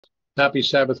Happy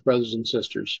Sabbath, brothers and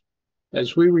sisters.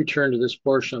 As we return to this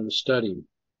portion of the study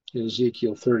in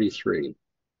Ezekiel 33,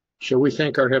 shall we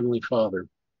thank our Heavenly Father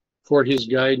for his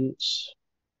guidance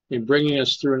in bringing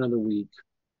us through another week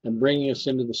and bringing us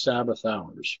into the Sabbath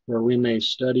hours where we may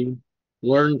study,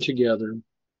 learn together,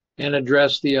 and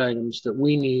address the items that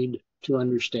we need to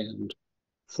understand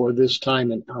for this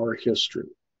time in our history.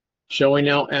 Shall we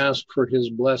now ask for his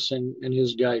blessing and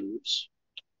his guidance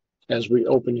as we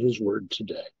open his word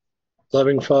today?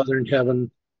 Loving Father in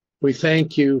heaven, we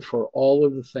thank you for all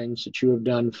of the things that you have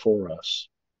done for us,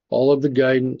 all of the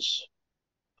guidance,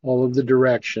 all of the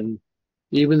direction,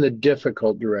 even the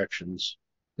difficult directions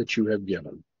that you have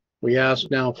given. We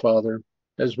ask now, Father,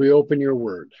 as we open your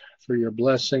word, for your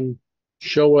blessing,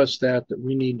 show us that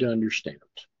we need to understand.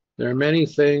 There are many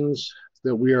things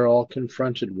that we are all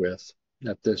confronted with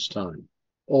at this time.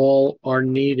 All are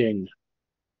needing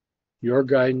your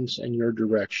guidance and your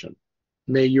direction.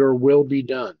 May your will be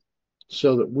done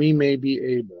so that we may be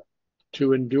able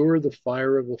to endure the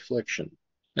fire of affliction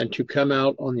and to come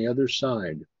out on the other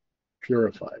side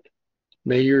purified.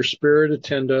 May your Spirit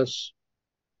attend us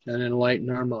and enlighten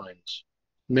our minds.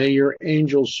 May your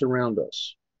angels surround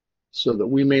us so that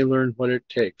we may learn what it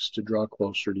takes to draw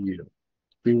closer to you.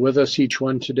 Be with us each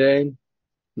one today.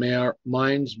 May our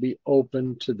minds be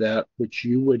open to that which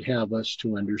you would have us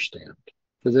to understand.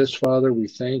 For this, Father, we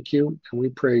thank you and we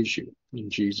praise you. In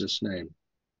Jesus' name,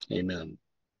 amen.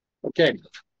 Okay,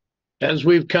 as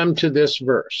we've come to this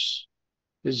verse,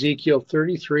 Ezekiel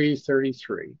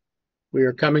 33:33, we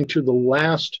are coming to the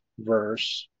last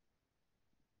verse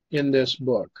in this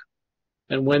book.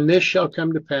 And when this shall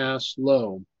come to pass,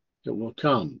 lo, it will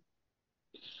come.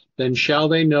 Then shall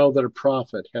they know that a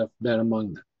prophet hath been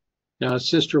among them. Now, as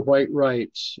Sister Dwight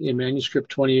writes in manuscript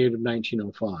 28 of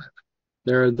 1905,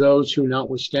 there are those who,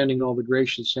 notwithstanding all the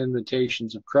gracious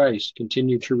invitations of Christ,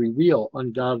 continue to reveal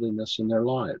ungodliness in their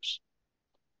lives.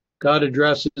 God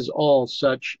addresses all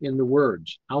such in the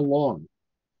words, how long,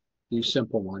 you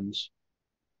simple ones,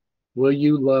 will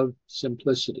you love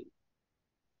simplicity?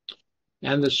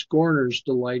 And the scorners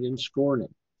delight in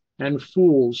scorning, and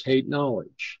fools hate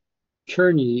knowledge.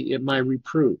 Turn ye at my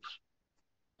reproof,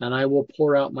 and I will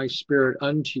pour out my spirit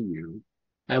unto you.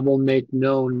 I will make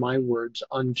known my words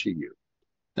unto you.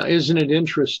 Now, isn't it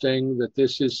interesting that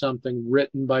this is something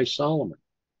written by Solomon?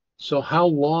 So how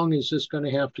long is this going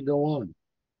to have to go on?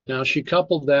 Now, she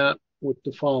coupled that with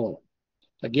the following.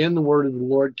 Again, the word of the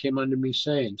Lord came unto me,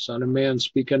 saying, Son of man,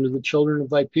 speak unto the children of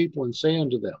thy people, and say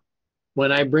unto them,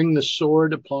 when I bring the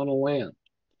sword upon a land,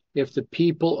 if the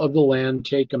people of the land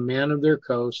take a man of their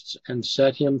coasts, and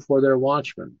set him for their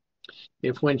watchman,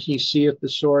 if when he seeth the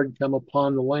sword come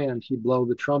upon the land, he blow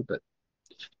the trumpet,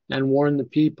 and warn the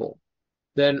people,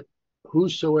 then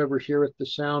whosoever heareth the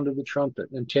sound of the trumpet,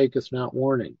 and taketh not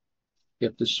warning,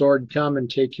 if the sword come and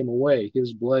take him away,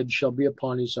 his blood shall be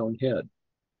upon his own head.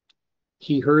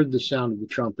 He heard the sound of the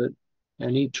trumpet,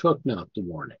 and he took not the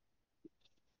warning.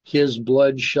 His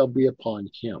blood shall be upon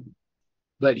him.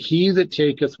 But he that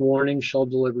taketh warning shall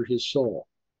deliver his soul.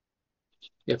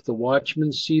 If the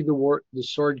watchman see the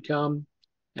sword come,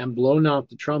 and blow not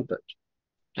the trumpet,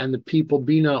 and the people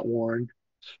be not warned,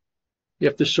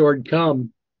 if the sword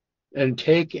come and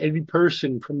take any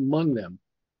person from among them,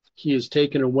 he is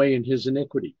taken away in his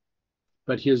iniquity,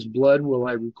 but his blood will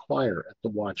I require at the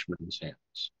watchman's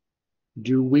hands.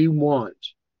 Do we want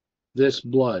this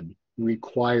blood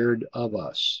required of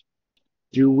us?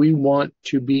 Do we want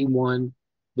to be one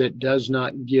that does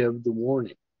not give the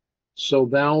warning? So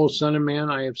thou, O son of man,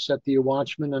 I have set thee a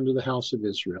watchman unto the house of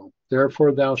Israel.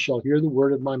 Therefore thou shalt hear the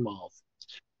word of my mouth,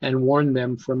 and warn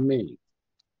them from me.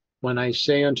 When I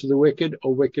say unto the wicked,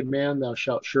 O wicked man, thou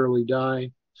shalt surely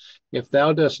die, if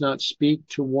thou dost not speak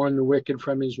to warn the wicked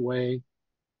from his way,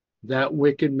 that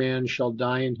wicked man shall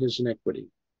die in his iniquity,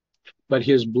 but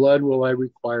his blood will I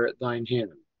require at thine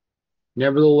hand.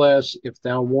 Nevertheless, if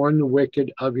thou warn the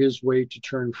wicked of his way to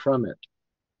turn from it,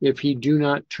 if he do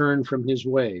not turn from his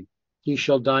way, he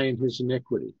shall die in his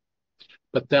iniquity,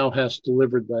 but thou hast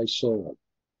delivered thy soul.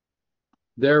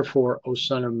 Therefore, O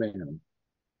son of man,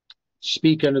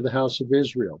 speak unto the house of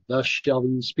Israel, thus shall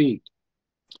ye speak,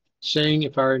 saying,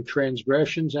 if our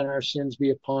transgressions and our sins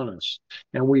be upon us,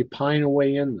 and we pine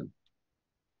away in them,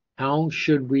 how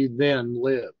should we then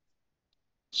live?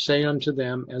 Say unto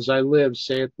them, as I live,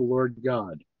 saith the Lord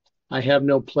God, I have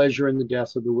no pleasure in the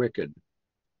death of the wicked,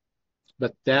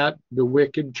 but that the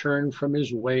wicked turn from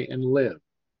his way and live.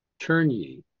 Turn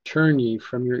ye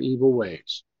from your evil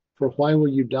ways. For why will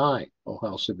you die, O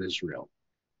house of Israel?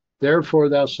 Therefore,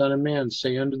 thou son of man,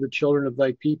 say unto the children of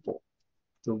thy people,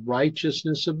 the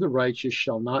righteousness of the righteous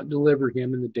shall not deliver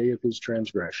him in the day of his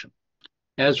transgression.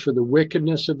 As for the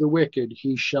wickedness of the wicked,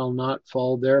 he shall not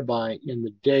fall thereby in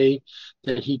the day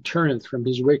that he turneth from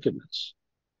his wickedness.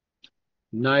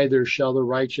 Neither shall the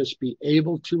righteous be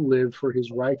able to live for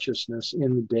his righteousness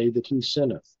in the day that he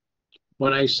sinneth.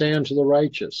 When I say unto the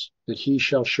righteous that he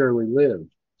shall surely live,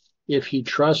 if he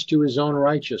trust to his own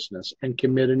righteousness and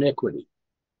commit iniquity,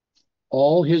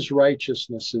 all his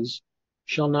righteousnesses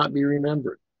shall not be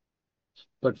remembered.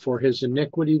 But for his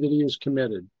iniquity that he has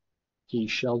committed, he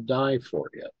shall die for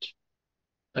it.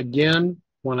 Again,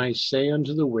 when I say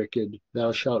unto the wicked,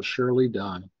 thou shalt surely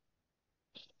die,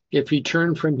 if he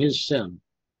turn from his sin,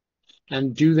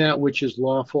 and do that which is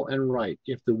lawful and right,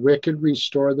 if the wicked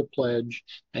restore the pledge,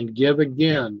 and give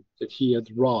again that he hath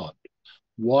robbed,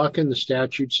 walk in the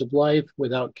statutes of life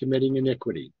without committing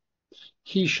iniquity,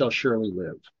 he shall surely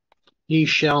live, he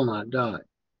shall not die.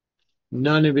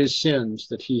 None of his sins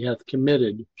that he hath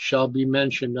committed shall be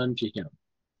mentioned unto him.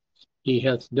 He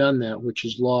hath done that which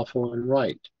is lawful and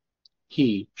right,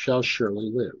 he shall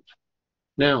surely live.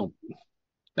 Now,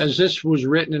 as this was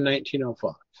written in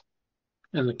 1905,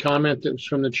 and the comment that was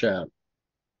from the chat,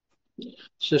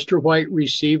 Sister White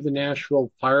received the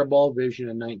Nashville Fireball vision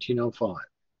in 1905.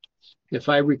 If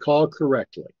I recall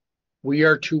correctly, we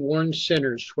are to warn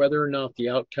sinners whether or not the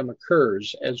outcome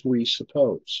occurs as we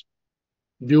suppose.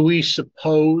 Do we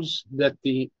suppose that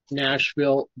the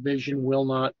Nashville vision will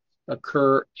not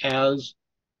occur as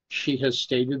she has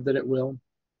stated that it will?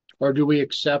 Or do we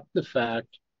accept the fact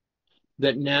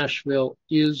that Nashville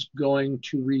is going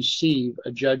to receive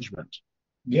a judgment?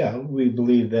 Yeah, we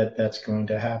believe that that's going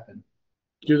to happen.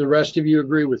 Do the rest of you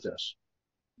agree with this?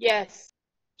 Yes.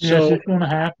 Yes, it's going to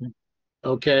happen.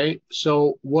 Okay,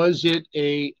 so was it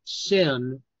a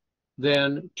sin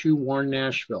then to warn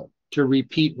Nashville, to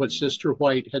repeat what Sister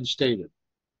White had stated?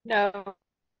 No.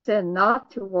 Sin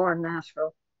not to warn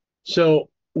Nashville. So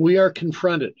we are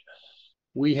confronted.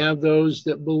 We have those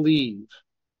that believe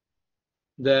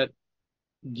that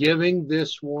giving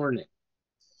this warning,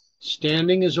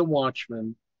 standing as a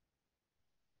watchman,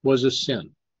 was a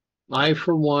sin. I,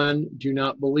 for one, do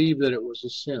not believe that it was a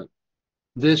sin.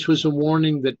 This was a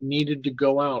warning that needed to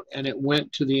go out, and it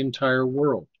went to the entire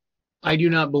world. I do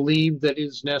not believe that it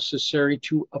is necessary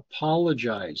to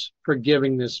apologize for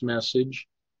giving this message,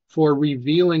 for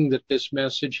revealing that this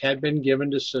message had been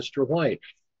given to Sister White.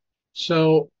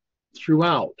 So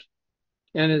throughout,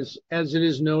 and as it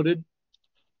is noted,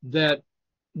 that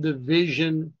the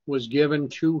vision was given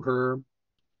to her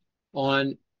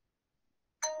on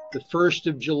the 1st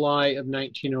of July of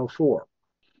 1904.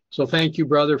 So thank you,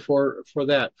 brother, for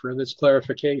that, for this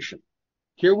clarification.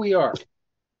 Here we are.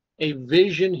 A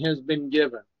vision has been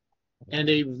given, and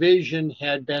a vision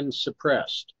had been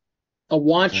suppressed. A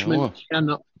watchman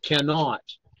cannot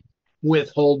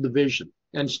withhold the vision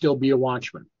and still be a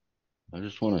watchman. I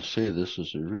just want to say this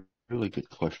is a really good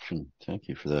question. Thank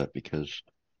you for that, because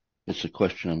it's a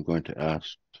question I'm going to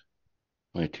ask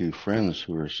my two friends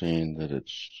who are saying that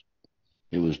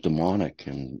it was demonic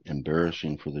and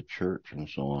embarrassing for the church and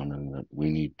so on, and that we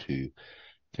need to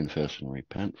confess and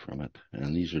repent from it.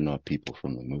 And these are not people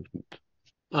from the movement.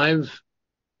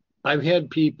 I've had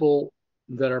people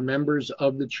that are members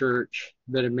of the church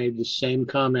that have made the same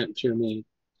comment to me,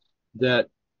 that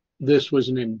this was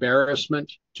an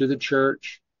embarrassment to the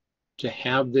church to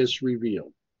have this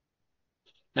revealed,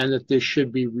 and that this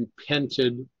should be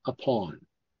repented upon.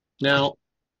 Now,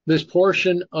 this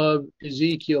portion of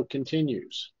Ezekiel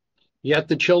continues. Yet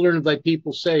the children of thy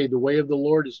people say, the way of the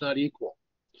Lord is not equal.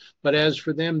 But as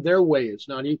for them, their way is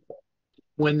not equal.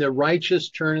 When the righteous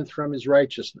turneth from his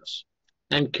righteousness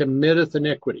and committeth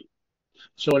iniquity.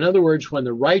 So in other words, when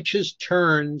the righteous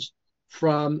turns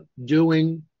from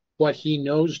doing what he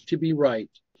knows to be right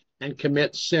and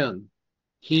commits sin,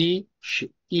 he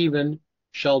even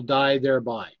shall die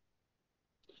thereby.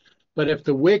 But if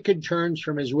the wicked turns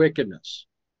from his wickedness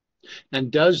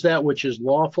and does that which is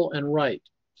lawful and right,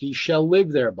 he shall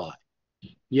live thereby.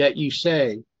 Yet ye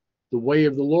say, the way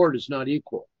of the Lord is not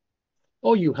equal.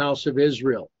 O you house of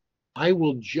Israel, I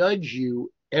will judge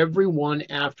you every one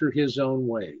after his own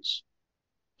ways.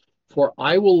 For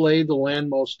I will lay the land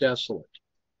most desolate,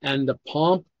 and the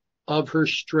pomp of her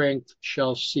strength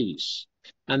shall cease,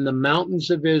 and the mountains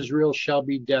of Israel shall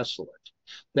be desolate,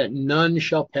 that none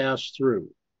shall pass through.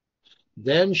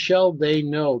 Then shall they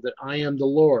know that I am the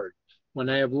Lord, when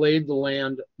I have laid the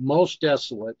land most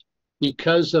desolate,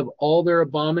 because of all their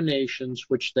abominations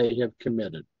which they have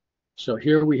committed. So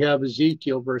here we have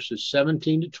Ezekiel verses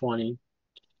 17 to 20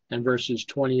 and verses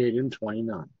 28 and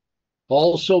 29.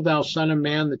 Also, thou son of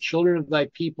man, the children of thy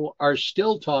people are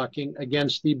still talking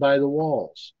against thee by the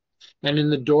walls and in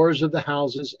the doors of the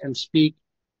houses, and speak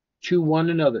to one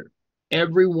another,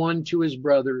 everyone to his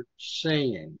brother,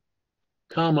 saying,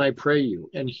 Come, I pray you,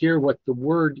 and hear what the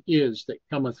word is that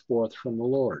cometh forth from the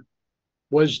Lord.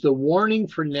 Was the warning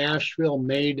for Nashville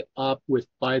made up with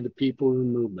by the people in the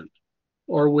movement?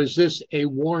 Or was this a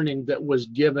warning that was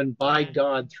given by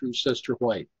God through Sister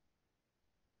White?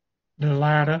 The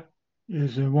latter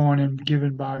is a warning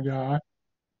given by God.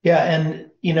 Yeah,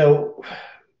 and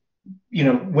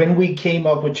when we came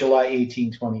up with July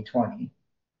 18, 2020,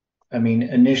 I mean,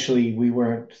 initially we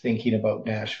weren't thinking about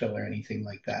Nashville or anything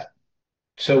like that.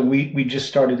 So we just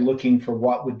started looking for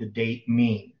what would the date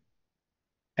mean.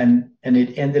 And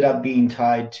it ended up being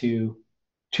tied to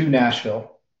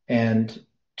Nashville and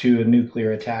to a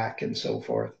nuclear attack and so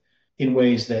forth in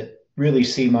ways that really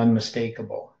seem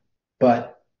unmistakable.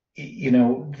 But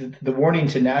the warning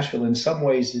to Nashville in some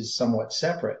ways is somewhat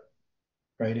separate,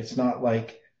 right? It's not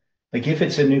like if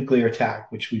it's a nuclear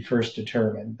attack, which we first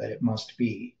determined that it must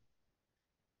be,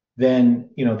 then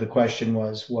the question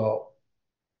was, well,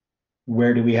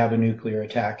 where do we have a nuclear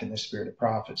attack in the spirit of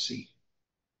prophecy?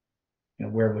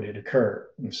 Where would it occur?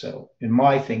 And so in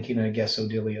my thinking, and I guess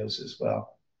Odilio's as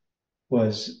well,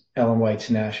 was Ellen White's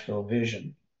Nashville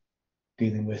vision,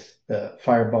 dealing with the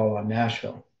fireball on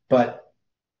Nashville. But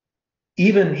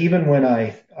even when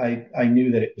I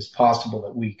knew that it was possible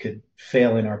that we could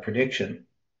fail in our prediction,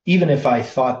 even if I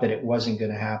thought that it wasn't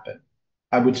going to happen,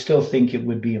 I would still think it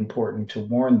would be important to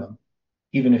warn them,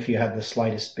 even if you have the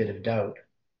slightest bit of doubt.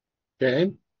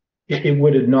 Okay. It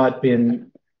would have not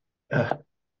been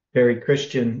very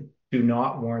Christian to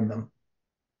not warn them.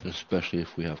 Especially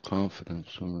if we have confidence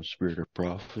in the spirit of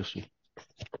prophecy.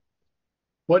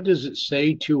 What does it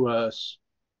say to us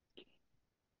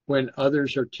when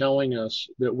others are telling us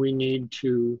that we need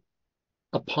to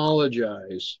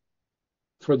apologize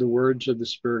for the words of the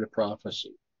spirit of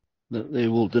prophecy? That they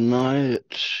will deny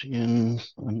it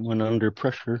when under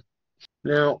pressure.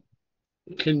 Now,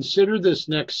 consider this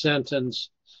next sentence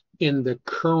in the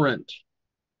current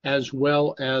as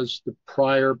well as the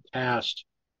prior past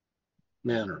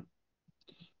manner.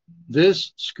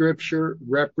 This scripture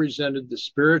represented the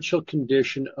spiritual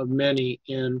condition of many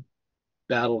in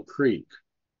Battle Creek.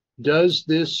 Does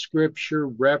this scripture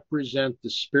represent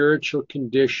the spiritual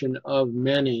condition of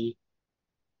many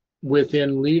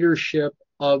within leadership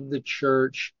of the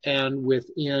church and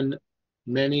within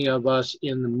many of us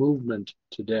in the movement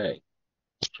today?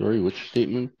 Sorry, which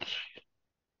statement?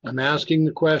 I'm asking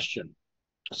the question.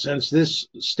 Since this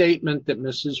statement that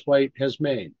Mrs. White has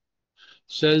made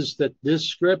says that this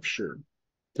scripture,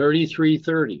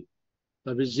 33:30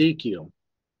 of Ezekiel,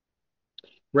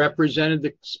 represented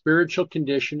the spiritual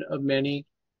condition of many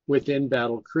within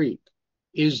Battle Creek.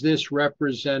 Is this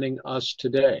representing us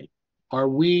today? Are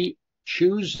we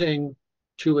choosing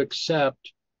to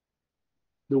accept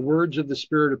the words of the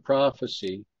spirit of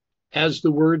prophecy as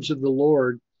the words of the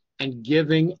Lord and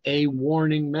giving a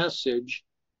warning message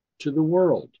to the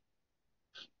world?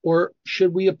 Or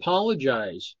should we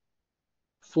apologize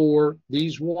for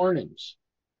these warnings?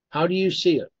 How do you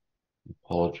see it?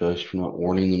 Apologize for not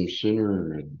warning them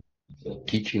sooner and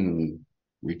teaching them,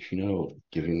 reaching out,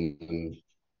 giving them,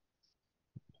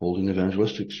 holding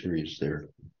evangelistic series there,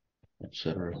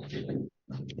 etc.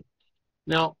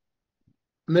 Now,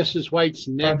 Mrs. White's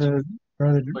next...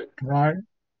 Brother Dwight,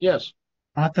 Yes.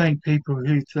 I think people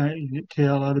who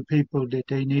tell other people that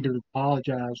they need to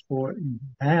apologize for it and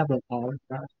have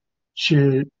apologized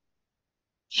should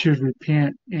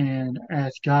repent and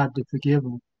ask God to forgive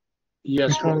them.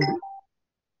 Yes.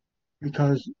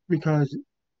 Because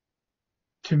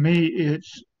to me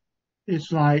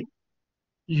it's like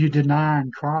you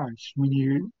denying Christ when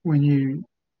you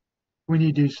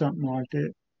do something like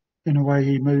that in the way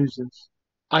he moves us.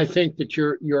 I think that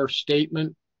your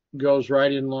statement goes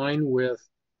right in line with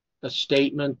a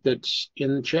statement that's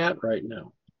in the chat right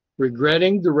now.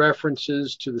 Regretting the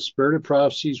references to the spirit of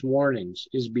prophecy's warnings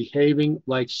is behaving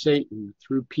like Satan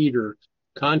through Peter,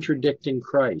 contradicting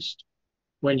Christ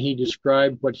when he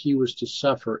described what he was to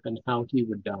suffer and how he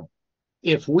would die.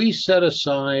 If we set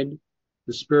aside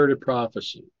the spirit of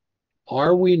prophecy,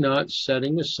 are we not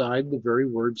setting aside the very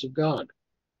words of God?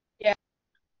 Yeah.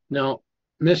 Now,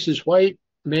 Mrs. White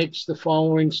makes the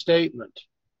following statement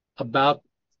about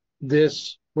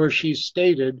this, where she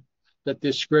stated that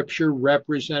this scripture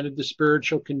represented the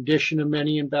spiritual condition of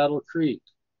many in Battle Creek.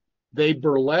 They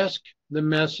burlesque the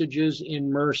messages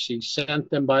in mercy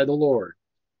sent them by the Lord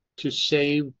to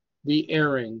save the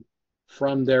erring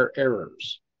from their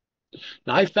errors.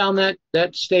 Now, I found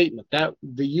that statement, that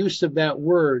the use of that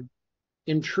word,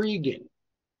 intriguing.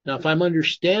 Now, if I'm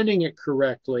understanding it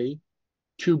correctly,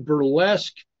 to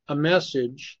burlesque a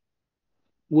message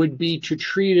would be to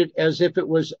treat it as if it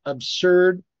was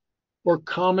absurd or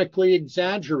comically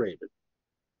exaggerated.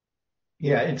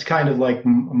 Yeah, it's kind of like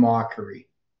mockery.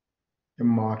 They're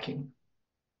mocking.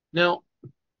 Now,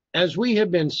 as we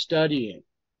have been studying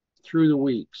through the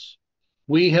weeks,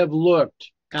 we have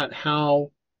looked at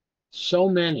how so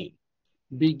many,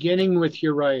 beginning with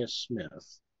Uriah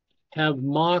Smith, have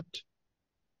mocked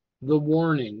the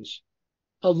warnings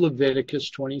of Leviticus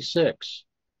 26.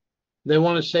 They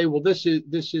want to say, well, this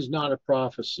is not a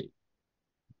prophecy.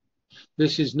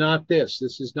 This is not this.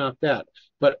 This is not that.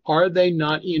 But are they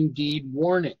not indeed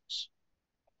warnings?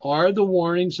 Are the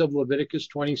warnings of Leviticus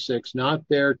 26 not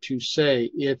there to say,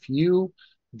 if you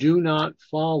do not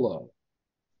follow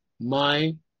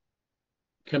my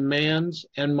commands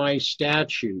and my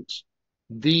statutes,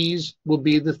 these will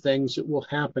be the things that will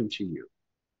happen to you?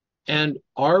 And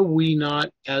are we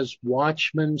not, as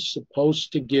watchmen,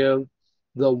 supposed to give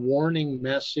the warning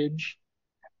message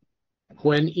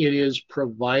when it is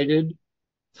provided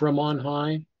from on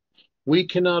high? We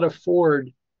cannot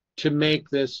afford to make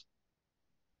this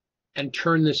and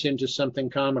turn this into something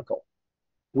comical.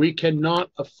 We cannot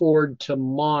afford to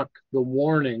mock the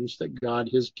warnings that God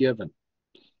has given.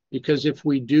 Because if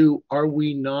we do, are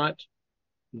we not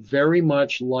very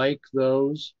much like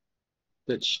those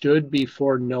that stood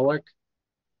before Noah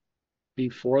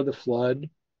before the flood?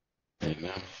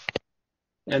 Amen.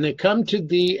 And they come to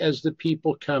thee as the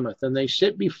people cometh, and they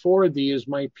sit before thee as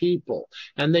my people,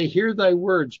 and they hear thy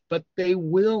words, but they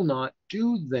will not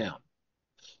do them.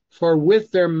 For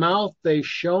with their mouth they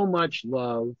show much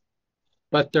love,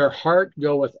 but their heart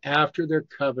goeth after their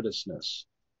covetousness.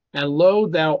 And lo,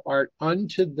 thou art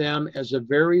unto them as a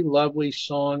very lovely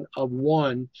song of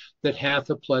one that hath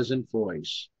a pleasant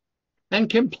voice, and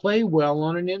can play well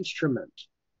on an instrument.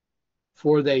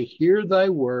 For they hear thy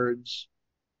words,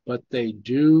 but they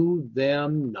do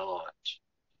them not.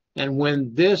 And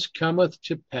when this cometh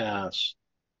to pass,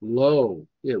 lo,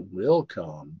 it will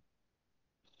come.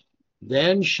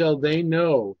 Then shall they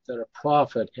know that a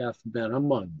prophet hath been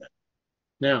among them.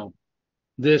 Now,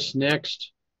 this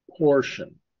next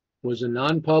portion was a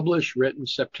non-published, written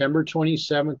September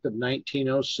 27th of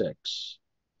 1906,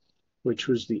 which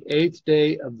was the 8th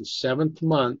day of the 7th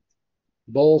month,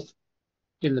 both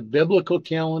in the biblical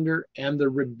calendar and the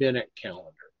rabbinic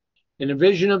calendar. In a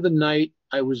vision of the night,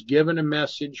 I was given a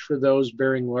message for those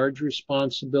bearing large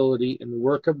responsibility in the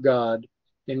work of God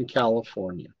in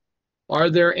California. Are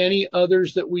there any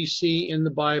others that we see in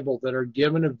the Bible that are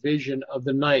given a vision of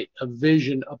the night, a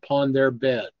vision upon their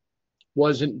bed?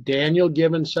 Wasn't Daniel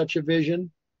given such a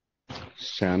vision?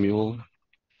 Samuel.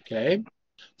 Okay.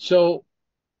 So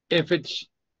if it's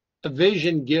a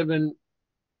vision given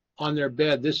on their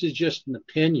bed, this is just an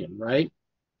opinion, right?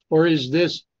 Or is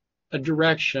this a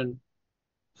direction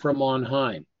from on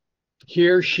high?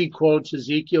 Here she quotes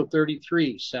Ezekiel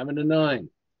 33, 7-9.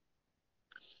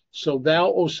 So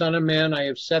thou, O son of man, I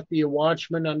have set thee a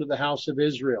watchman unto the house of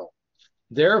Israel.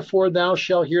 Therefore thou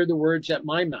shalt hear the words at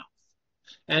my mouth,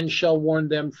 and shall warn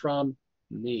them from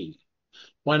me.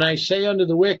 When I say unto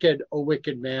the wicked, O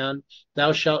wicked man,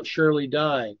 thou shalt surely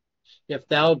die, if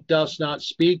thou dost not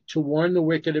speak to warn the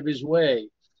wicked of his way,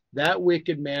 that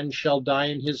wicked man shall die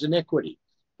in his iniquity,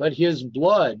 but his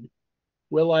blood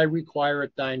will I require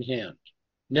at thine hand.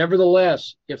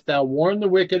 Nevertheless, if thou warn the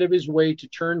wicked of his way to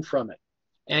turn from it,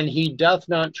 and he doth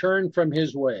not turn from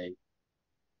his way,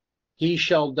 he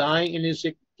shall die in his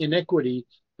iniquity,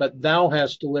 but thou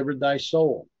hast delivered thy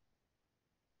soul.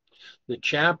 The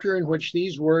chapter in which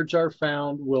these words are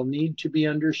found will need to be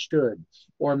understood,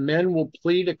 or men will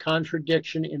plead a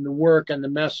contradiction in the work and the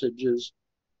messages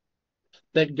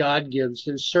that God gives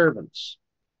his servants.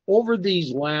 Over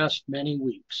these last many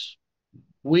weeks,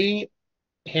 we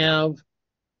have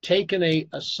taken a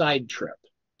side trip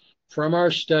from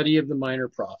our study of the minor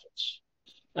prophets.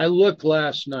 I looked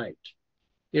last night.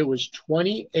 It was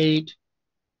 28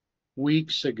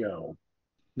 weeks ago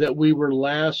that we were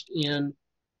last in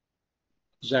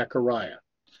Zechariah.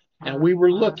 And we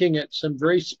were looking at some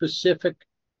very specific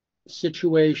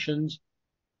situations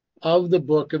of the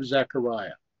book of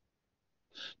Zechariah.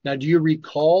 Now, do you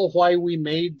recall why we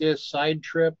made this side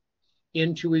trip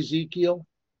into Ezekiel?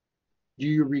 Do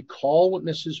you recall what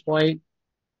Mrs. White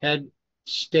had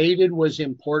stated was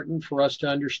important for us to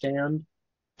understand?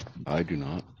 I do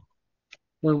not.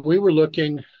 When we were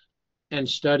looking and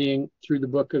studying through the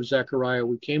book of Zechariah,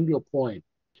 we came to a point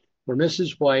where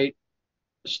Mrs. White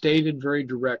stated very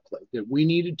directly that we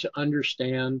needed to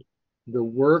understand the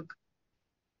work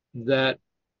that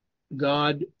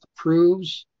God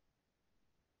approves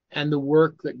and the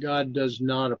work that God does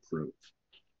not approve.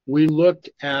 We looked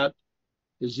at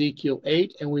Ezekiel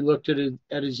 8, and we looked at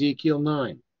Ezekiel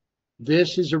 9.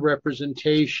 This is a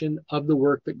representation of the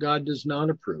work that God does not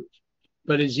approve.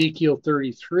 But Ezekiel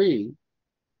 33,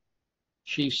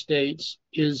 she states,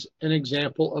 is an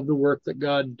example of the work that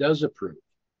God does approve.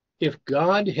 If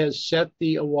God has set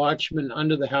thee a watchman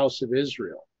unto the house of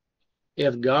Israel,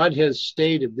 if God has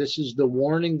stated this is the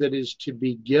warning that is to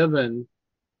be given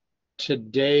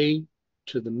today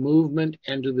to the movement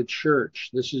and to the church,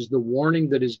 this is the warning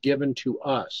that is given to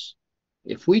us.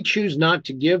 If we choose not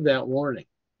to give that warning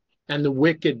and the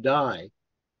wicked die,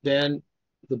 then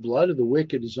the blood of the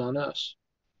wicked is on us.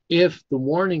 If the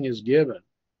warning is given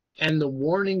and the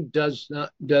warning does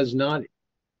not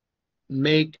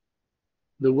make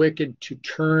the wicked to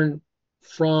turn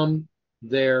from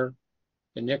their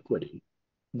iniquity,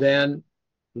 then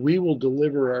we will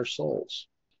deliver our souls.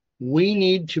 We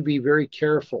need to be very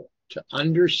careful to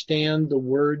understand the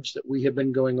words that we have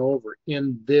been going over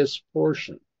in this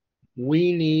portion.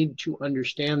 We need to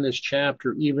understand this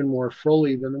chapter even more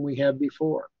fully than we have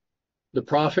before. The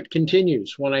prophet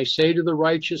continues, when I say to the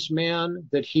righteous man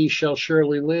that he shall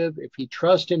surely live, if he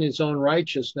trust in his own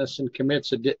righteousness and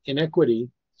commits iniquity,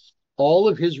 all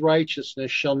of his righteousness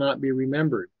shall not be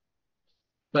remembered.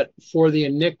 But for the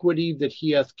iniquity that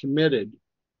he hath committed,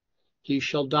 he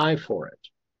shall die for it.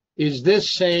 Is this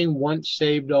saying once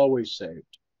saved, always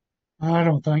saved? I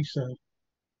don't think so.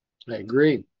 I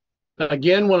agree.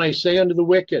 Again, when I say unto the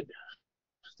wicked,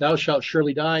 thou shalt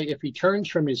surely die, if he turns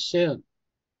from his sin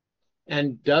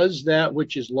and does that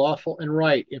which is lawful and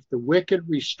right, if the wicked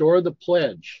restore the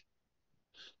pledge,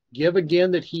 give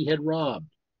again that he had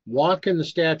robbed, walk in the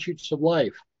statutes of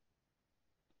life,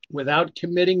 without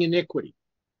committing iniquity,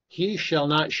 he shall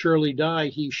not surely die,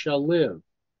 he shall live.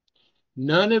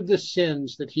 None of the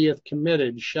sins that he hath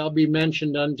committed shall be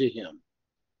mentioned unto him.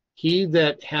 He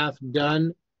that hath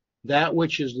done that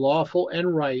which is lawful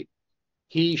and right,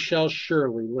 he shall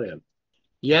surely live.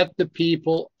 Yet the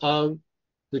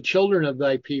children of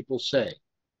thy people say,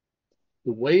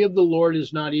 the way of the Lord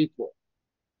is not equal.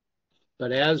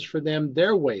 But as for them,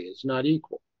 their way is not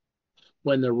equal.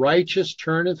 When the righteous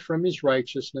turneth from his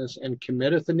righteousness and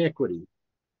committeth iniquity,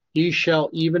 he shall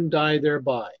even die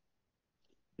thereby.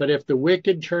 But if the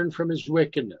wicked turn from his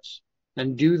wickedness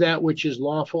and do that which is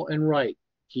lawful and right,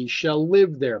 he shall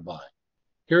live thereby.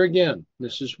 Here again,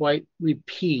 Mrs. White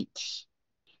repeats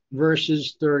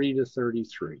verses 30 to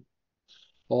 33.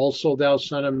 Also, thou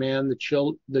son of man, the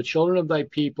children of thy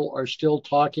people are still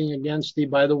talking against thee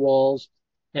by the walls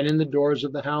and in the doors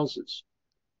of the houses,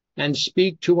 and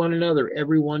speak to one another,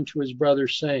 every one to his brother,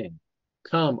 saying,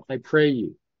 come, I pray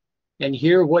you, and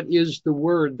hear what is the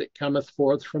word that cometh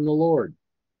forth from the Lord.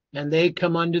 And they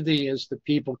come unto thee as the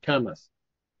people cometh,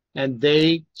 and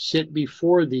they sit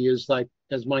before thee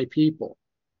as my people,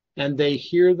 and they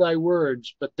hear thy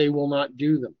words, but they will not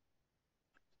do them.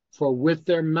 For with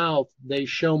their mouth they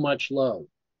show much love,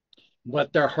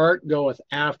 but their heart goeth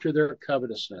after their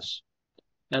covetousness.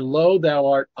 And lo, thou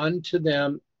art unto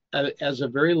them as a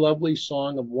very lovely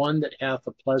song of one that hath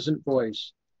a pleasant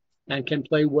voice, and can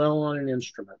play well on an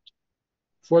instrument.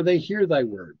 For they hear thy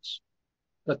words,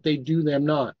 but they do them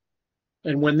not.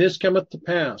 And when this cometh to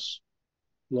pass,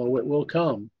 lo, it will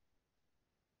come,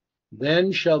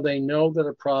 then shall they know that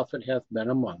a prophet hath been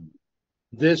among them.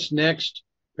 This next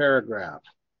paragraph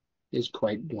is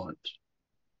quite blunt.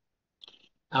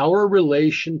 Our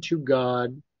relation to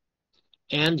God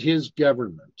and his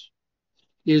government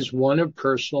is one of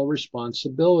personal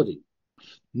responsibility.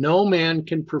 No man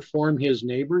can perform his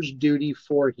neighbor's duty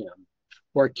for him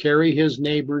or carry his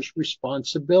neighbor's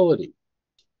responsibility.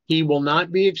 He will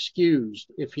not be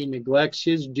excused if he neglects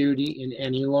his duty in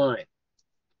any line,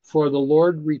 for the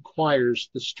Lord requires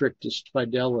the strictest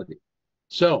fidelity.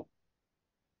 So,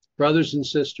 brothers and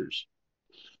sisters,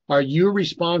 are you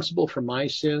responsible for my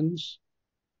sins?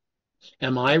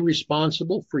 Am I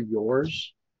responsible for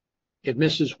yours? If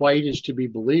Mrs. White is to be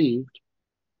believed,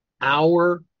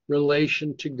 our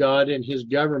relation to God and his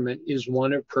government is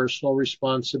one of personal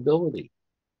responsibility.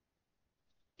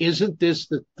 Isn't this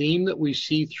the theme that we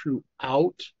see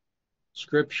throughout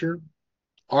Scripture?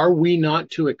 Are we not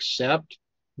to accept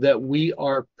that we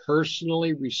are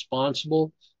personally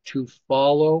responsible to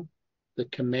follow the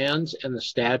commands and the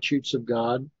statutes of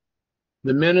God?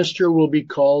 The minister will be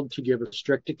called to give a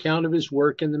strict account of his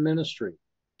work in the ministry.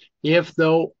 If,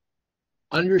 though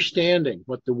understanding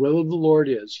what the will of the Lord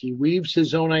is, he weaves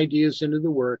his own ideas into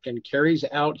the work and carries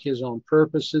out his own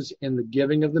purposes in the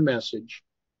giving of the message,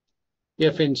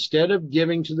 if instead of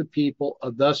giving to the people a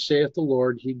thus saith the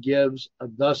Lord, he gives a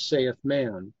thus saith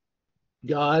man,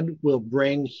 God will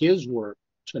bring his work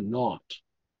to naught.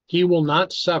 He will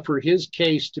not suffer his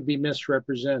case to be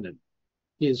misrepresented,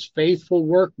 his faithful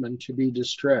workman to be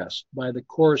distressed by the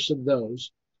course of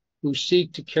those who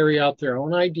seek to carry out their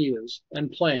own ideas and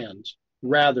plans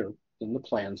rather than the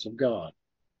plans of God.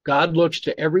 God looks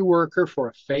to every worker for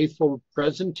a faithful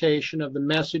presentation of the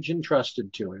message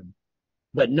entrusted to him,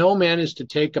 but no man is to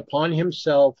take upon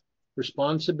himself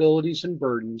responsibilities and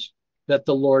burdens that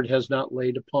the Lord has not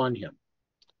laid upon him.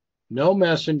 No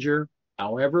messenger,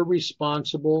 however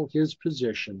responsible his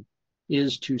position,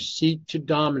 is to seek to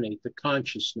dominate the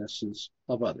consciousnesses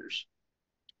of others.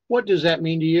 What does that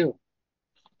mean to you?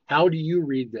 How do you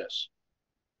read this?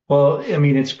 Well, I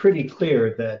mean, it's pretty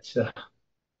clear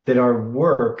that our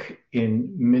work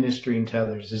in ministering to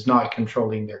others is not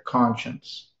controlling their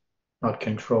conscience, not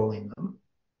controlling them.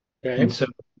 Okay. And so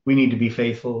we need to be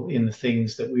faithful in the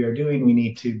things that we are doing. We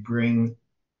need to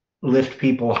lift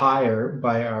people higher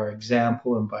by our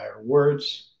example and by our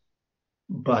words,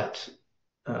 but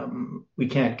we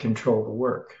can't control the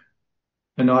work.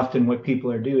 And often what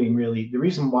people are doing, really, the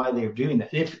reason why they're doing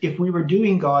that, if we were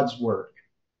doing God's work,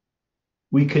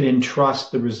 we could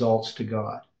entrust the results to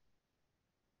God.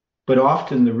 But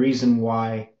often the reason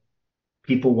why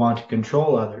people want to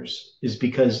control others is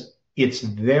because it's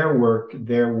their work,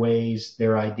 their ways,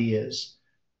 their ideas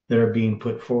that are being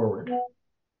put forward.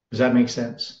 Does that make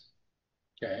sense?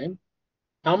 Okay.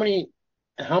 How many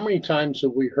times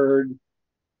have we heard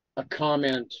a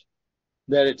comment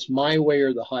that it's my way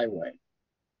or the highway?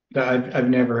 I've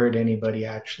never heard anybody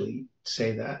actually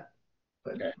say that.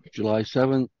 But Okay. July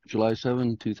 7,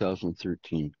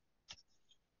 2013.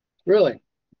 Really?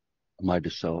 My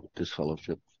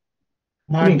disfellowship.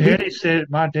 My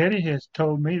daddy has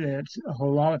told me that a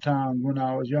whole lot of times when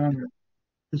I was younger.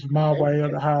 It's my way or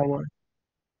the highway.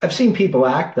 I've seen people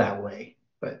act that way,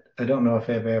 but I don't know if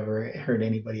I've ever heard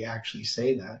anybody actually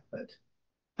say that. But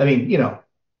I mean,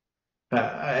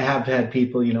 I have had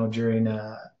people, during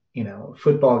a,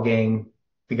 football game,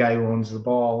 the guy who owns the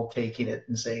ball taking it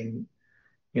and saying,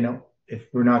 if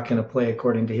we're not going to play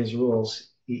according to his rules,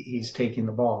 he's taking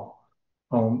the ball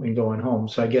home and going home.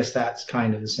 So I guess that's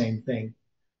kind of the same thing.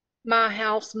 My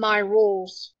house, my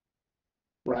rules.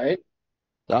 Right?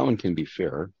 That one can be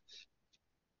fair,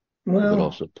 but Well,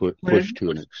 also push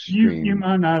to an extreme. You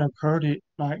might not have heard it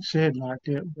said like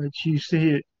that, but you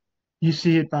see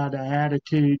it by the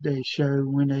attitude they show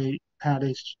how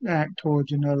they act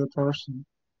towards another person.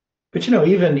 but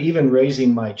even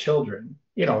raising my children,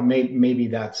 maybe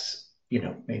that's,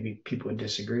 maybe people would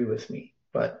disagree with me,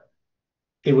 but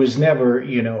it was never,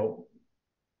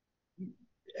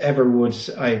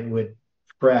 I would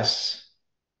press,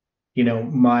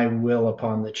 my will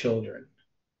upon the children.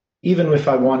 Even if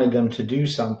I wanted them to do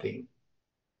something,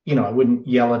 I wouldn't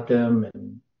yell at them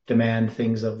and demand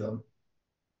things of them.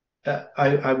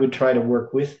 I would try to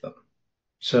work with them.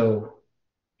 So,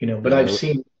 but I've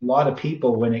seen a lot of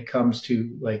people when it comes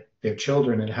to like their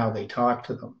children and how they talk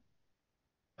to them.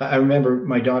 I remember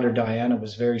my daughter Diana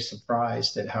was very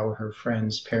surprised at how her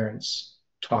friends' parents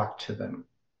talked to them.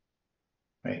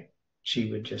 Right?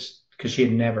 She would because she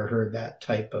had never heard that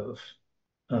type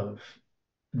of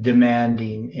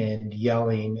demanding and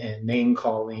yelling and name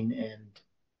calling and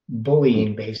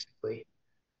bullying, basically,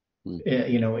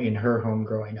 in her home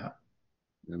growing up.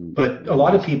 But a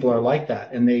lot of people are like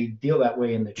that, and they deal that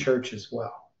way in the church as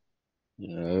well.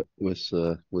 Yeah,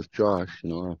 with Josh,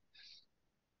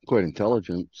 quite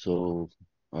intelligent, so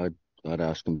I'd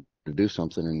ask him to do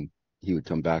something, and he would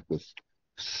come back with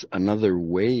another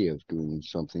way of doing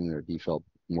something that he felt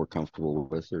more comfortable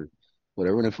with, or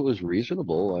whatever. And if it was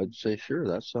reasonable, I'd say, sure,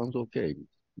 that sounds okay.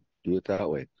 Do it that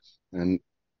way. And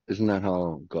isn't that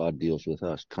how God deals with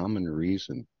us? Come and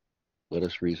reason. Let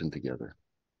us reason together.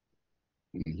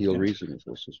 And he'll reason with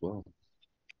us as well.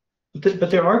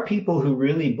 But there are people who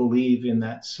really believe in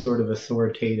that sort of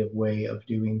authoritative way of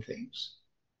doing things,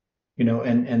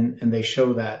 and they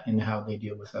show that in how they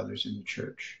deal with others in the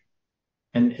church.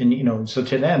 And so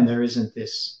to them, there isn't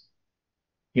this,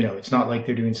 it's not like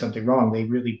they're doing something wrong. They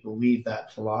really believe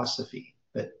that philosophy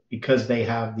that because they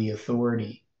have the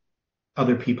authority,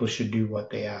 other people should do what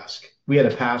they ask. We had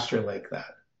a pastor like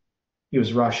that. He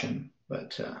was Russian,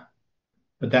 but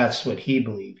that's what he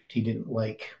believed. He didn't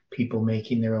like people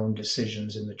making their own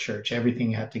decisions in the church.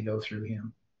 Everything had to go through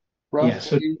him. Roughly, Yeah,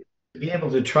 so to be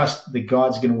able to trust that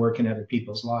God's going to work in other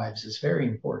people's lives is very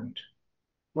important.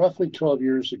 roughly 12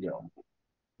 years ago,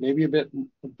 maybe a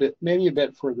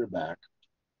bit further back,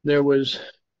 there was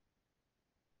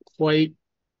quite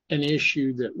an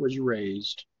issue that was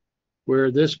raised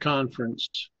where this conference,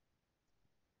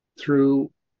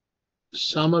 through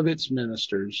some of its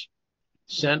ministers,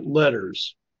 sent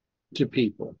letters to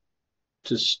people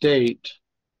to state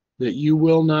that you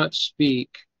will not speak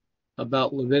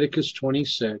about Leviticus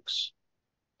 26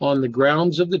 on the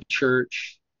grounds of the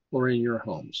church or in your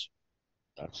homes.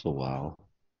 That's a wow.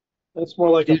 That's more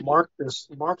like a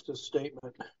Marxist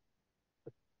statement.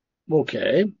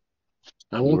 Okay.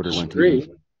 I The won't order went disagree.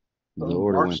 even. The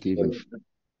order went even.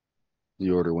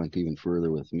 The order went even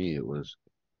further with me. It was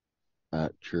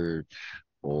at church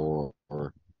or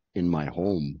in my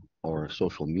home or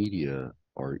social media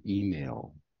or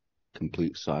email.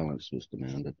 Complete silence was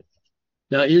demanded.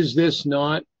 Now, is this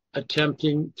not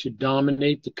attempting to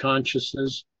dominate the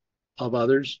consciousness of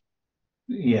others?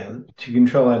 Yeah, to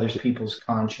control other people's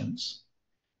conscience.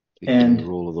 Taking the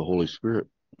role of the Holy Spirit.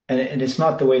 And it's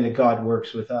not the way that God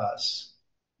works with us.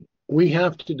 We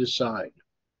have to decide,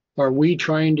 are we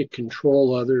trying to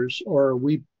control others, or are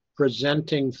we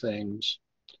presenting things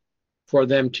for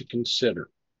them to consider?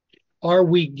 Are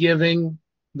we giving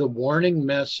the warning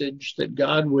message that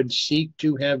God would seek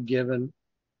to have given,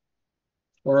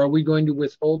 or are we going to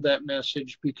withhold that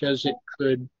message because it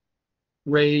could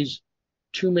raise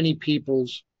too many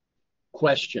people's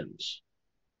questions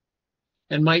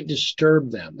and might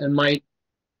disturb them and might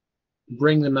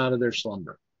bring them out of their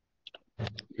slumber?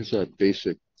 There's that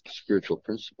basic spiritual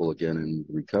principle again in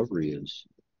recovery is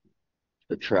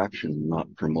attraction,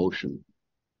 not promotion.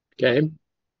 Okay.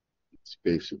 It's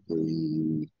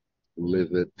basically live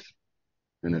it,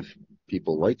 and if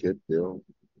people like it, they'll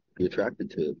be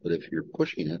attracted to it. But if you're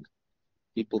pushing it,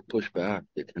 people push back.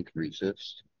 They tend to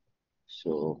resist.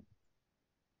 So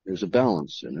there's a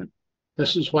balance in it.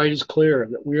 This is why it is clear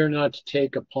that we are not to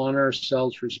take upon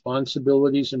ourselves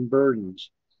responsibilities and burdens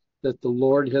that the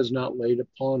Lord has not laid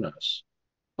upon us.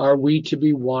 Are we to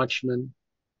be watchmen?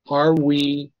 Are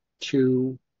we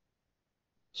to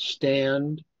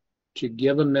stand to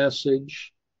give a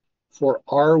message? For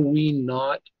are we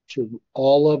not to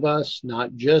all of us,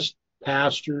 not just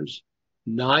pastors,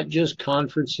 not just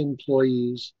conference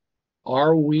employees,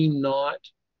 are we not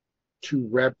to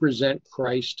represent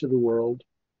Christ to the world?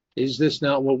 Is this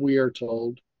not what we are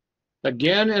told?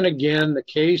 Again and again, the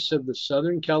case of the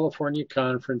Southern California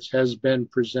Conference has been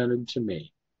presented to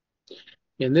me.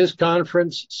 In this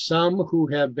conference, some who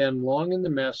have been long in the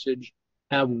message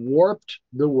have warped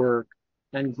the work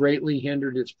and greatly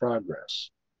hindered its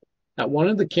progress. At one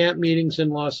of the camp meetings in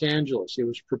Los Angeles, it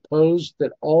was proposed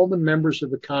that all the members of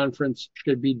the conference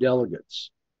should be delegates.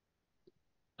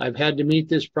 I've had to meet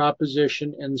this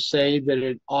proposition and say that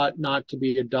it ought not to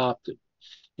be adopted.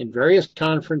 In various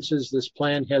conferences, this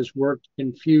plan has worked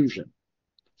confusion,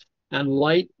 and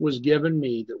light was given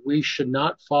me that we should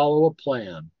not follow a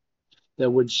plan that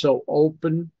would so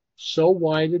open so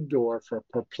wide a door for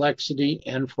perplexity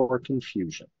and for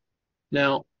confusion.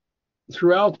 Now,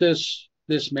 throughout this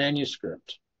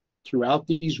manuscript, throughout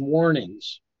these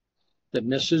warnings that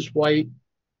Mrs. White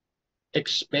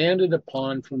expanded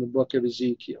upon from the book of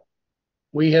Ezekiel,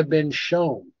 we have been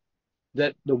shown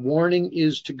that the warning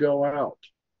is to go out.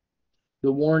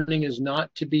 The warning is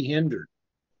not to be hindered.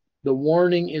 The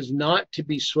warning is not to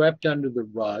be swept under the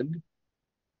rug.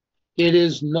 It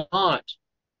is not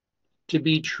to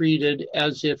be treated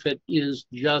as if it is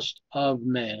just of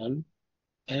man,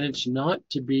 and it's not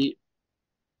to be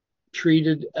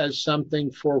treated as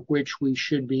something for which we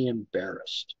should be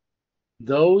embarrassed.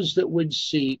 Those that would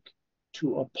seek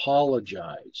to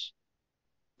apologize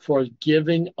for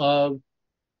giving of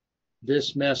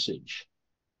this message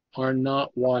are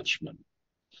not watchmen.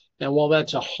 And while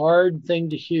that's a hard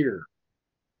thing to hear,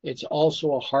 it's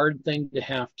also a hard thing to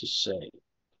have to say.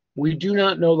 We do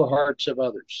not know the hearts of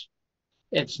others.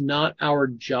 It's not our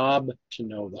job to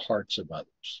know the hearts of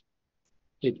others.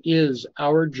 It is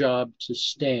our job to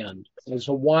stand as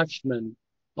a watchman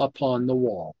upon the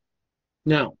wall.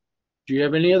 Now, do you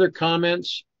have any other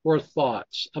comments or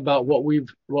thoughts about what we've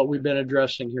been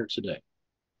addressing here today?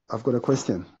 I've got a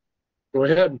question. Go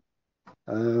ahead.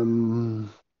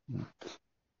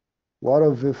 What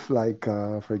if, like,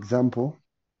 for example,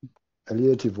 a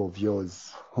relative of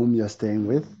yours whom you're staying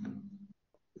with,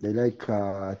 they like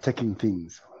taking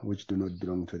things which do not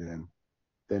belong to them.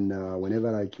 Then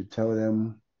whenever like you tell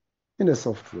them in a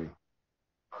soft way,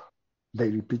 they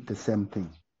repeat the same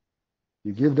thing.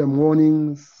 You give them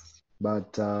warnings,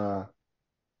 but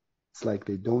it's like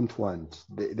they don't want.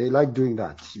 They like doing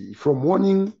that. From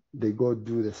warning, they go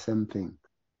do the same thing.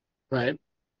 Right.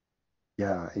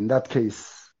 Yeah, in that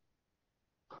case,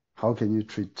 how can you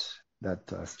treat that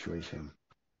situation?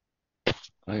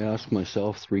 I ask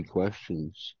myself 3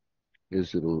 questions.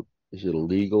 Is it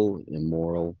illegal,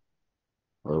 immoral,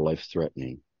 or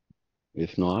life-threatening?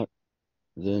 If not,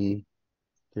 then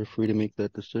they're free to make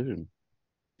that decision.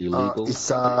 illegal?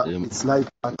 It's like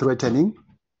threatening,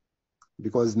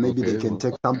 because maybe Okay, they can well,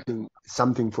 take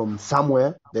something from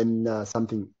somewhere, then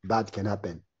something bad can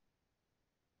happen.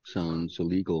 sounds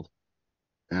illegal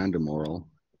and immoral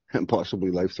and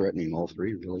possibly life-threatening, all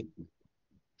three, really.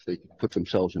 If they could put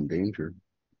themselves in danger.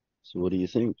 So what do you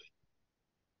think?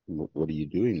 What are you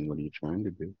doing? What are you trying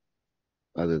to do?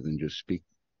 Other than just speak,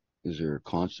 is there a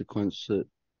consequence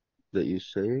that you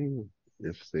say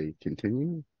if they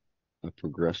continue? A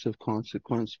progressive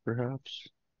consequence, perhaps?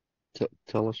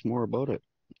 Tell us more about it.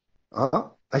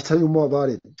 I tell you more about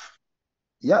it.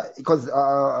 Yeah, because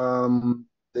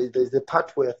there's the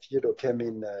part where Theodore came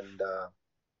in and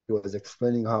he was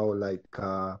explaining how like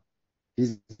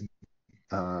his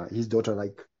daughter,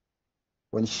 like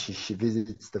when she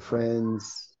visits the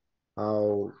friends,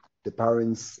 how the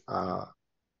parents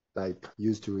like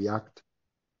used to react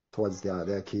towards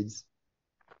their kids,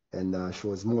 and she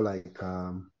was more like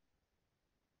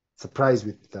surprised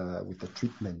with the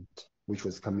treatment which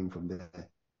was coming from there.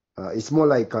 It's more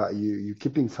like you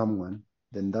keeping someone,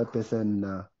 then that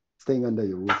person staying under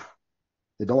your roof.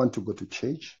 They don't want to go to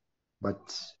church,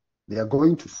 but they are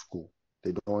going to school.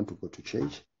 They don't want to go to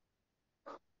church.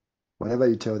 Whenever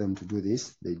you tell them to do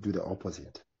this, they do the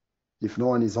opposite. If no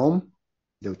one is home,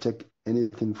 they'll take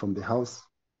anything from the house.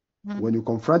 When you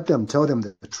confront them, tell them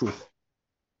the truth.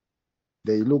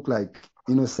 They look like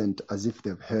innocent, as if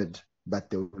they've heard, but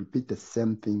they'll repeat the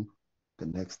same thing the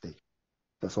next day.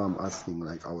 That's why I'm asking,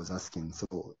 like I was asking.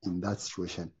 So in that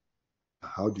situation,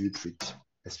 how do you treat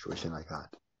a situation like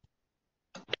that?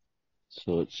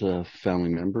 So it's a family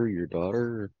member, your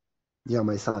daughter, Yeah,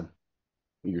 my son.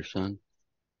 your son?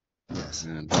 Yes.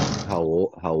 And how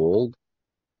old?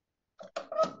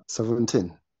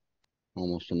 17.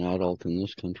 Almost an adult in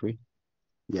this country.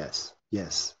 Yes.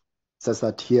 It's just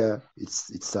that here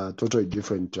it's totally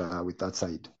different with that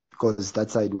side, because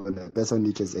that side, when a person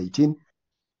reaches 18,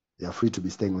 they are free to be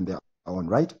staying on their own,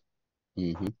 right?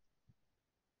 Mm-hmm.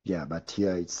 Yeah, but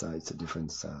here it's a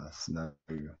different scenario.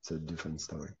 It's a different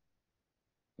story.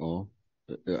 Oh,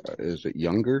 is it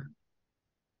younger?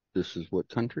 This is what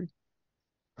country?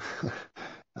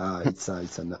 It's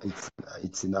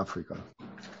in Africa.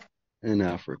 In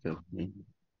Africa.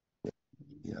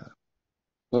 Yeah.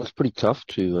 Well, it's pretty tough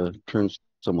to turn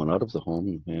someone out of the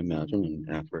home, I imagine, in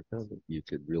Africa. But you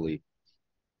could really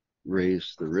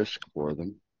raise the risk for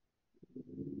them.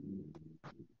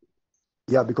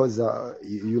 Yeah, because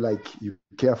you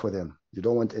care for them. You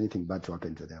don't want anything bad to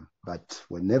happen to them. But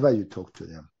whenever you talk to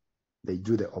them, they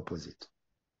do the opposite.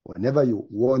 Whenever you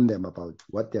warn them about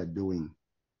what they're doing,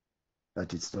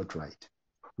 that it's not right,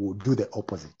 we'll do the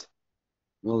opposite.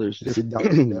 Well, there's sit down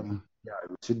with them. Yeah,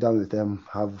 sit down with them,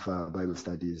 have Bible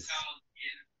studies.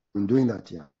 In doing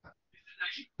that, yeah.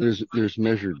 There's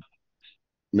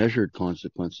measured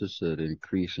consequences that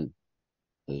increase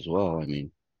as well. I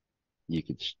mean, you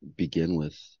could begin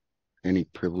with any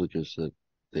privileges that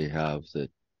they have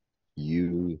that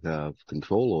you have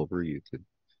control over. You could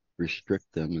restrict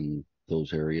them in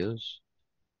those areas,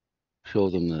 show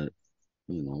them that,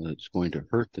 it's going to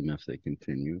hurt them if they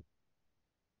continue.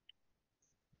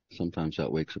 Sometimes that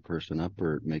wakes a person up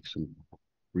or it makes them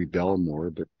rebel more,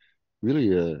 but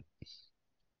really, I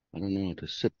don't know, to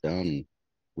sit down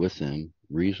with them,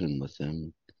 reason with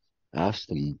them, ask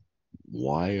them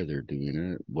why are they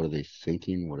doing it? What are they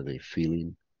thinking? What are they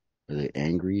feeling? Are they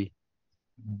angry?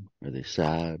 Are they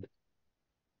sad?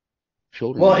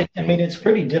 Children. Well, I mean, it's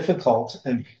pretty difficult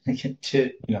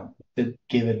to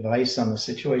give advice on a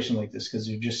situation like this, because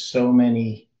there are just so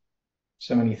many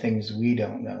things we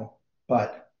don't know.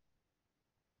 But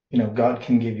God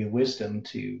can give you wisdom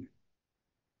to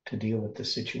deal with the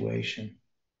situation,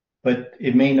 but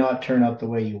it may not turn out the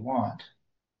way you want.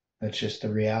 That's just the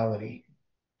reality.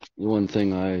 The one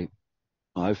thing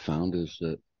I've found is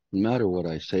that no matter what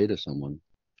I say to someone,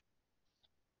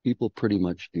 people pretty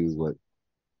much do what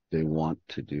they want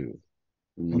to do,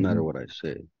 no matter what I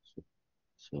say.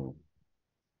 So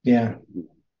yeah,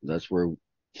 that's where,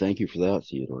 thank you for that,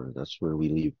 Theodore. That's where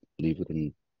we leave it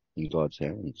in God's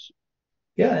hands.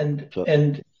 Yeah,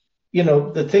 and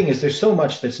the thing is, there's so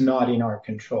much that's not in our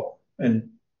control,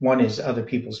 and one is other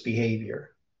people's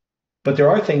behavior, but there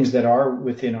are things that are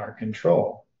within our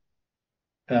control.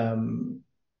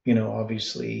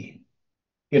 Obviously,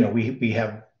 we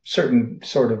have certain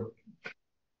sort of,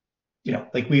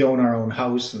 like we own our own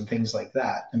house and things like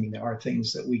that. I mean, there are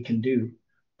things that we can do,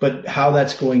 but how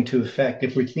that's going to affect,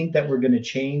 if we think that we're going to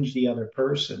change the other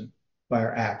person by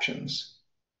our actions,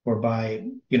 or by,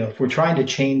 if we're trying to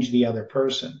change the other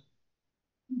person,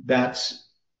 that's,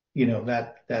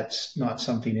 that's not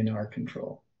something in our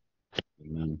control.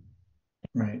 Amen.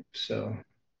 Right. So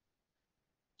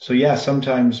So yeah,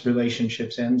 sometimes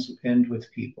relationships end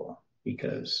with people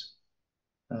because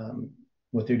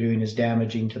what they're doing is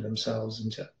damaging to themselves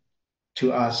and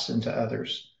to us and to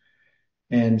others.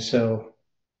 And so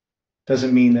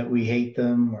doesn't mean that we hate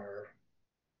them or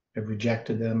have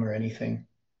rejected them or anything.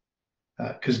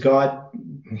 Because God,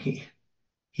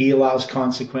 he allows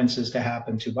consequences to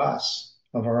happen to us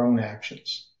of our own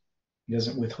actions. He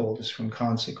doesn't withhold us from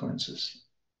consequences,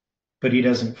 but he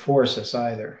doesn't force us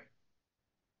either.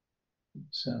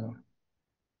 So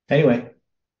anyway,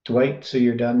 Dwight, so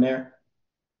you're done there?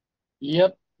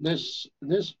 Yep, this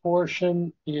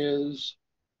portion is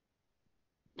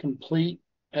complete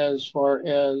as far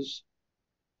as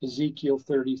Ezekiel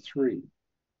 33.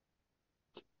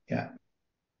 Yeah.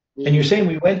 And you're saying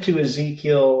we went to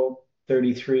Ezekiel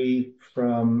 33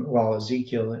 from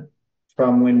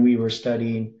when we were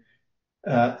studying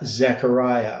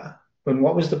Zechariah. And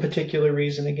what was the particular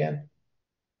reason again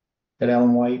that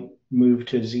Ellen White moved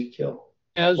to Ezekiel?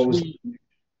 As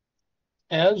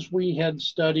we had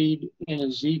studied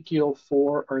in Zechariah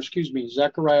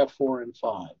 4 and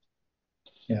 5.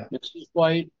 Yeah. Mrs.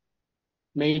 White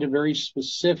made a very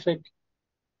specific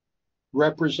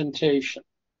representation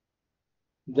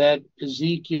that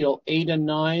Ezekiel 8 and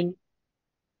 9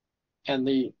 and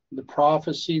the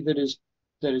prophecy that is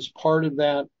part of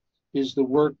that is the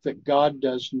work that God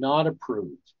does not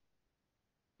approve.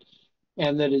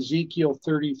 And that Ezekiel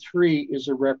 33 is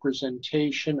a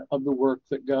representation of the work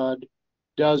that God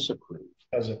does approve.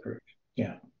 Does approve.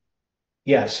 Yeah.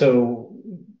 Yeah. So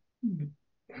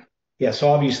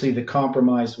obviously the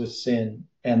compromise with sin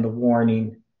and the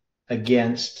warning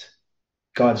against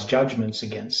God's judgments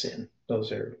against sin,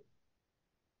 those are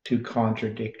two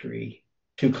contrasting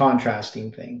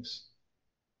things.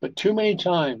 But too many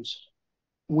times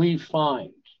we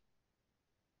find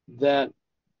that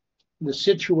the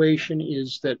situation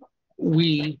is that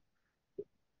we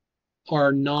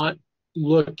are not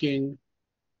looking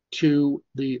to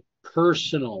the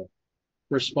personal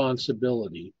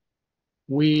responsibility.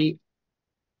 We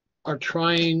are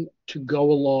trying to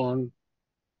go along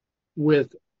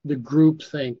with the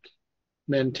groupthink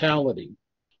mentality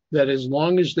that as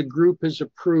long as the group has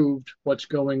approved what's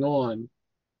going on,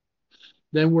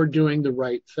 then we're doing the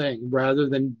right thing rather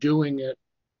than doing it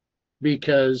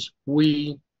because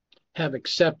we have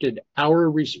accepted our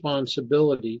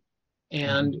responsibility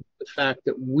and the fact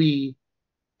that we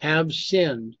have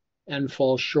sinned and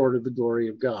fall short of the glory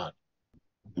of God.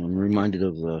 I'm reminded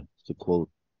of the quote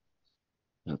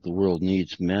that the world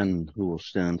needs men who will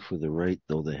stand for the right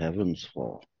though the heavens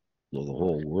fall, though the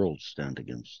whole world stand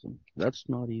against them. That's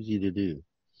not easy to do.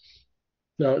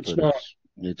 No, it's not.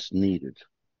 It's needed.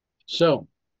 So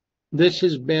this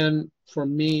has been, for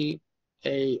me,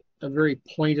 a very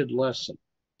pointed lesson.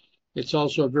 It's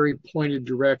also a very pointed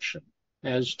direction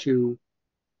as to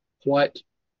what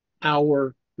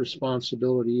our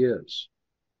responsibility is.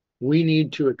 We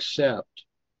need to accept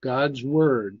God's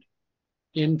word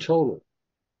in total,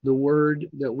 the word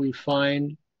that we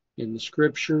find in the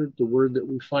scripture, the word that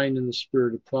we find in the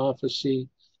spirit of prophecy,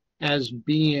 as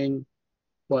being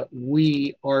what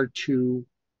we are to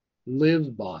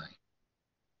live by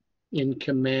in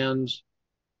commands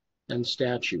and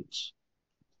statutes.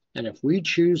 And if we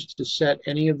choose to set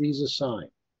any of these aside,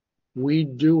 we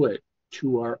do it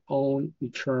to our own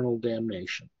eternal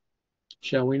damnation.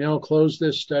 Shall we now close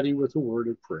this study with a word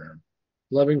of prayer?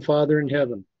 Loving Father in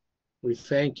heaven, we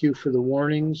thank you for the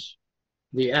warnings,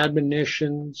 the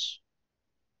admonitions,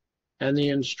 and the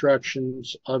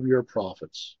instructions of your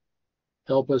prophets.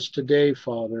 Help us today,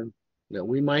 Father, that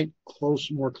we might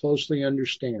more closely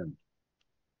understand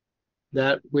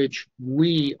that which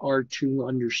we are to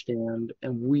understand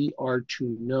and we are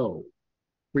to know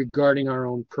regarding our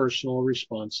own personal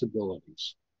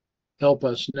responsibilities. Help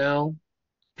us now,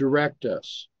 direct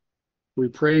us. We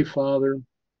pray, Father,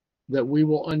 that we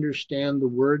will understand the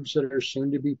words that are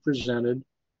soon to be presented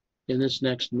in this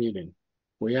next meeting.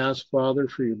 We ask, Father,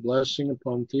 for your blessing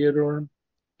upon Theodore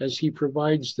as he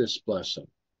provides this blessing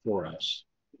for us.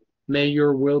 May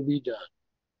your will be done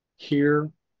here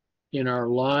in our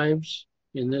lives,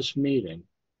 in this meeting,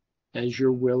 as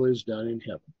your will is done in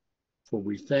heaven. For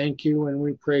we thank you and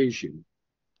we praise you.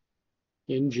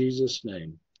 In Jesus'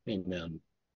 name, amen.